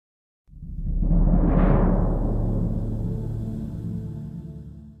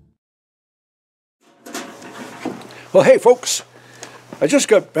Well, hey folks, I just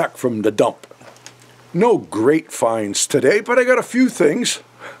got back from the dump. No great finds today, but I got a few things.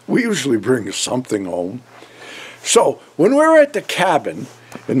 We usually bring something home. So, when we're at the cabin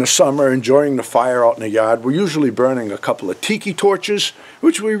in the summer enjoying the fire out in the yard, we're usually burning a couple of tiki torches,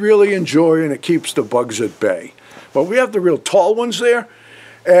 which we really enjoy, and it keeps the bugs at bay. But we have the real tall ones there,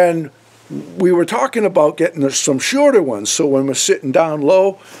 and we were talking about getting some shorter ones, so when we're sitting down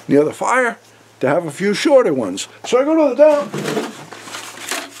low near the fire, to have a few shorter ones. So I go to the dump,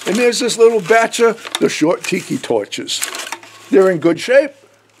 and there's this little batch of the short tiki torches. They're in good shape.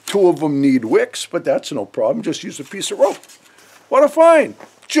 2 of them need wicks, but that's no problem. Just use a piece of rope. What a find!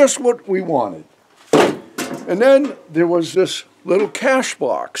 Just what we wanted. And then there was this little cash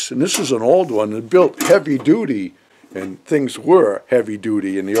box, and this is an old one. It built heavy duty, and things were heavy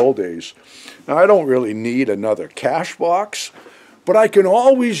duty in the old days. Now I don't really need another cash box, but I can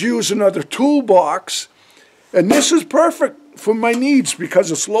always use another toolbox, and this is perfect for my needs because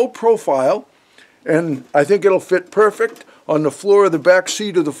it's low profile, and I think it'll fit perfect on the floor of the back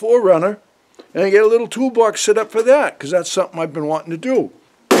seat of the 4Runner, and I get a little toolbox set up for that because that's something I've been wanting to do.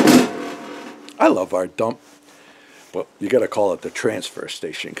 I love our dump, but you got to call it the transfer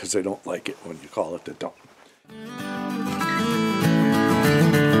station because they don't like it when you call it the dump.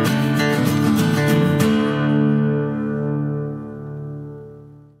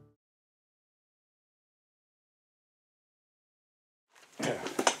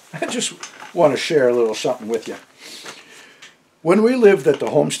 I just want to share a little something with you. When we lived at the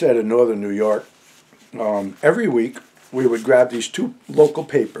homestead in northern New York, every week we would grab these 2 local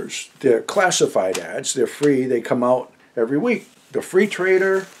papers. They're classified ads. They're free. They come out every week. The Free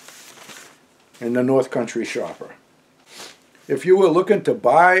Trader and the North Country Shopper. If you were looking to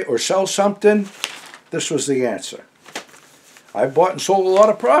buy or sell something, this was the answer. I bought and sold a lot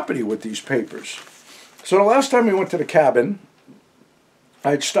of property with these papers. So the last time we went to the cabin,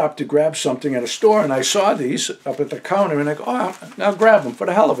 I'd stopped to grab something at a store, and I saw these up at the counter, and I go, oh, I'll grab them for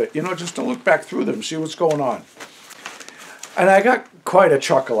the hell of it, you know, just to look back through them, see what's going on. And I got quite a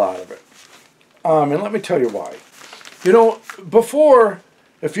chuckle out of it. And let me tell you why. You know, before,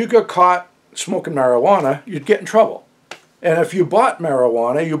 if you got caught smoking marijuana, you'd get in trouble. And if you bought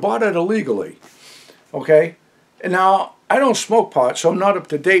marijuana, you bought it illegally, okay? And now, I don't smoke pot, so I'm not up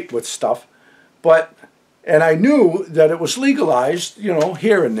to date with stuff, but... And I knew that it was legalized, you know,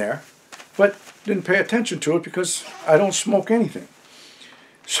 here and there, but didn't pay attention to it because I don't smoke anything.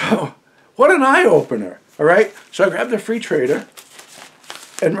 So, what an eye-opener, all right? So I grabbed the Free Trader,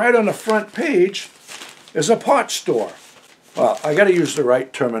 and right on the front page is a pot store. Well, I got to use the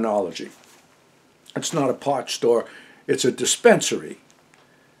right terminology. It's not a pot store, it's a dispensary.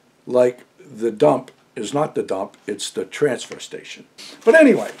 Like the dump is not the dump, it's the transfer station. But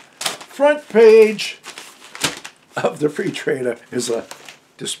anyway, front page of the Free Trader is a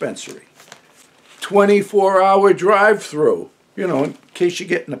dispensary. 24-hour drive-through, you know, in case you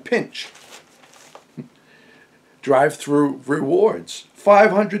get in a pinch. Drive-through rewards.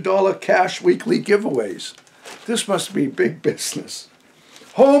 $500 cash weekly giveaways. This must be big business.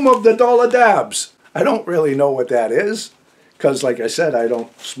 Home of the dollar dabs. I don't really know what that is, because like I said, I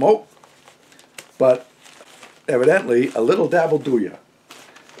don't smoke. But evidently, a little dab will do ya.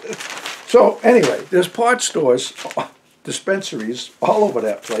 So anyway, there's pot stores, dispensaries all over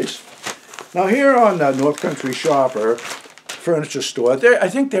that place. Now here on the North Country Shopper furniture store, I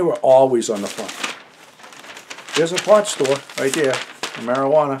think they were always on the front. There's a pot store right there,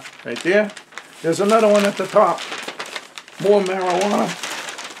 marijuana right there. There's another one at the top, more marijuana.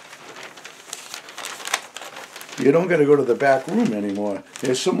 You don't got to go to the back room anymore.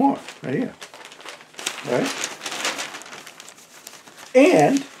 There's some more right here, right?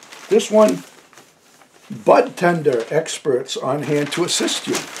 And this one, bud tender experts on hand to assist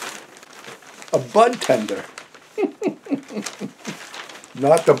you. A bud tender.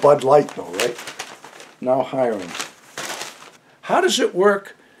 Not the Bud Light though, right? Now hiring. How does it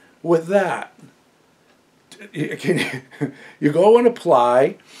work with that? You go and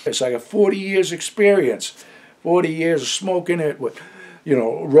apply. It's like a 40 years experience. 40 years of smoking it with, you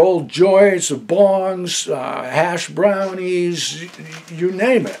know, rolled joints, bongs, hash brownies, you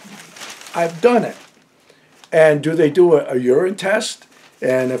name it. I've done it. And do they do a urine test?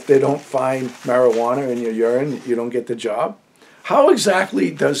 And if they don't find marijuana in your urine, you don't get the job? How exactly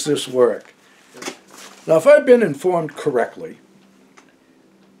does this work? Now, if I've been informed correctly,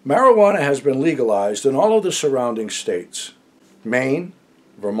 marijuana has been legalized in all of the surrounding states. Maine,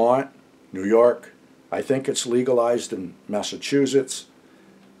 Vermont, New York. I think it's legalized in Massachusetts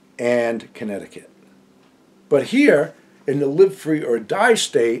and Connecticut. But here, in the live free or die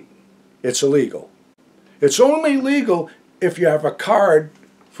state, it's illegal. It's only legal if you have a card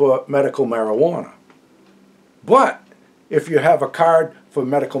for medical marijuana. But if you have a card for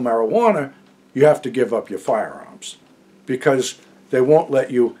medical marijuana, you have to give up your firearms, because they won't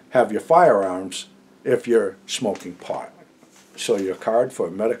let you have your firearms if you're smoking pot. So your card for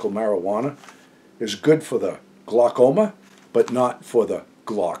medical marijuana is good for the glaucoma, but not for the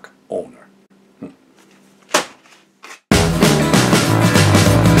Glock owner.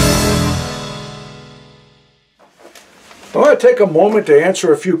 I want to take a moment to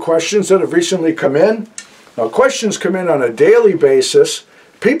answer a few questions that have recently come in. Now, questions come in on a daily basis.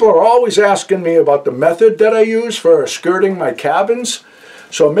 People are always asking me about the method that I use for skirting my cabins.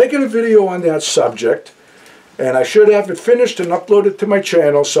 So I'm making a video on that subject, and I should have it finished and uploaded to my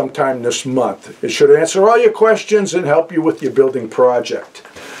channel sometime this month. It should answer all your questions and help you with your building project.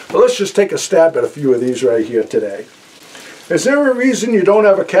 But let's just take a stab at a few of these right here today. Is there a reason you don't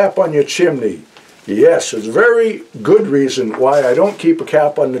have a cap on your chimney? Yes, it's a very good reason why I don't keep a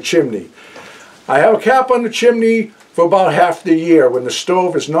cap on the chimney. I have a cap on the chimney for about half the year when the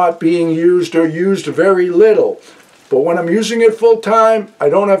stove is not being used or used very little. But when I'm using it full time, I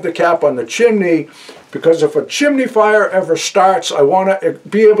don't have the cap on the chimney, because if a chimney fire ever starts, I want to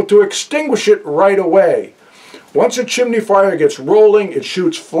be able to extinguish it right away. Once a chimney fire gets rolling, it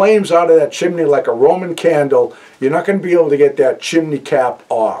shoots flames out of that chimney like a Roman candle. You're not going to be able to get that chimney cap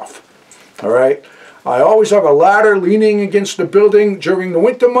off. All right? I always have a ladder leaning against the building during the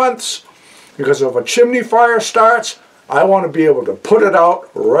winter months, because if a chimney fire starts, I want to be able to put it out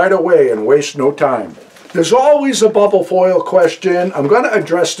right away and waste no time. There's always a bubble foil question. I'm going to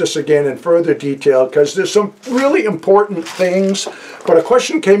address this again in further detail because there's some really important things. But a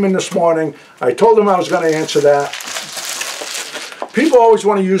question came in this morning. I told them I was going to answer that. People always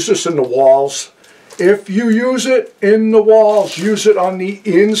want to use this in the walls. If you use it in the walls, use it on the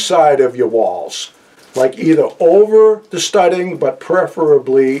inside of your walls. Like either over the studding, but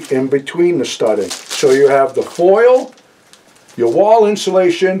preferably in between the studding. So you have the foil, your wall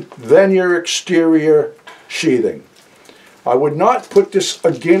insulation, then your exterior sheathing. I would not put this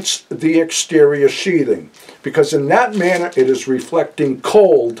against the exterior sheathing, because in that manner it is reflecting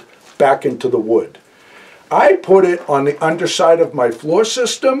cold back into the wood. I put it on the underside of my floor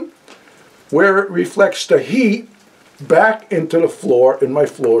system, where it reflects the heat back into the floor, and my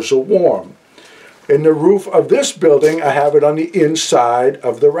floors are warm. In the roof of this building, I have it on the inside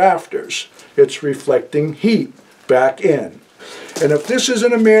of the rafters. It's reflecting heat back in. And if this is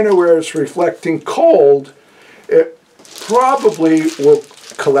in a manner where it's reflecting cold, it probably will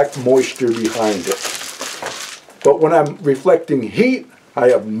collect moisture behind it. But when I'm reflecting heat, I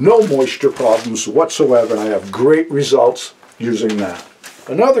have no moisture problems whatsoever, and I have great results using that.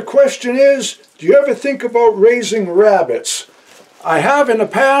 Another question is, do you ever think about raising rabbits? I have in the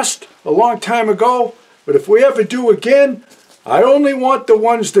past, a long time ago, but if we ever do again, I only want the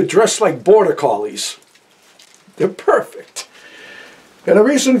ones that dress like border collies. They're perfect. In a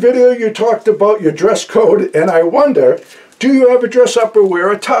recent video, you talked about your dress code, and I wonder, do you ever dress up or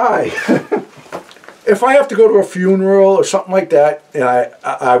wear a tie? If I have to go to a funeral or something like that, and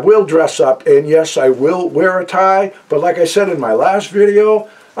I will dress up, and yes, I will wear a tie, but like I said in my last video,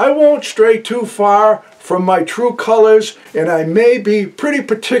 I won't stray too far from my true colors, and I may be pretty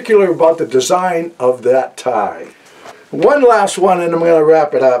particular about the design of that tie. One last one, and I'm going to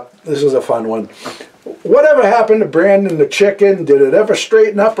wrap it up. This is a fun one. Whatever happened to Brandon the chicken? Did it ever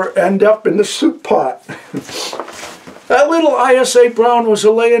straighten up or end up in the soup pot? That little ISA Brown was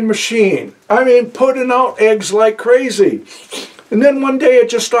a laying machine. I mean, putting out eggs like crazy. And then one day it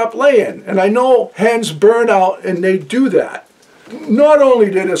just stopped laying. And I know hens burn out and they do that. Not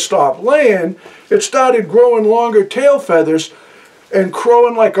only did it stop laying, it started growing longer tail feathers and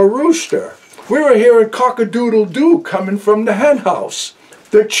crowing like a rooster. We were hearing cock-a-doodle-doo coming from the hen house.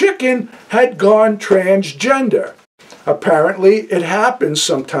 The chicken had gone transgender. Apparently, it happens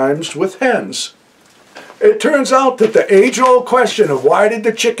sometimes with hens. It turns out that the age-old question of why did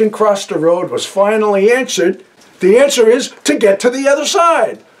the chicken cross the road was finally answered. The answer is to get to the other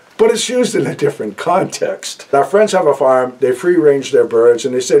side. But it's used in a different context. Our friends have a farm, they free-range their birds,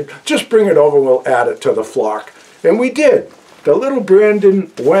 and they said, just bring it over, we'll add it to the flock. And we did. The little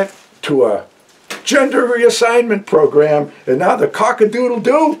Brandon went to a gender reassignment program, and now the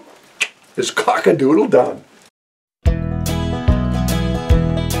cock-a-doodle-doo is cock-a-doodle-done.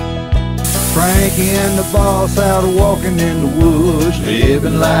 Frankie and the boss out walking in the woods,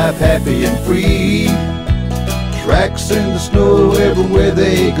 living life happy and free. Tracks in the snow everywhere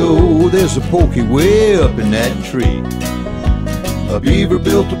they go, there's a pokey way up in that tree. A beaver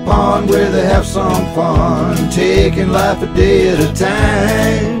built a pond where they have some fun, taking life a day at a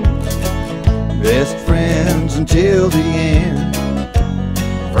time. Best friend until the end.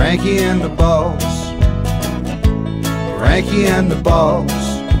 Frankie and the boss, Frankie and the boss,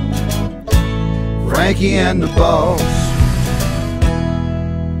 Frankie and the boss.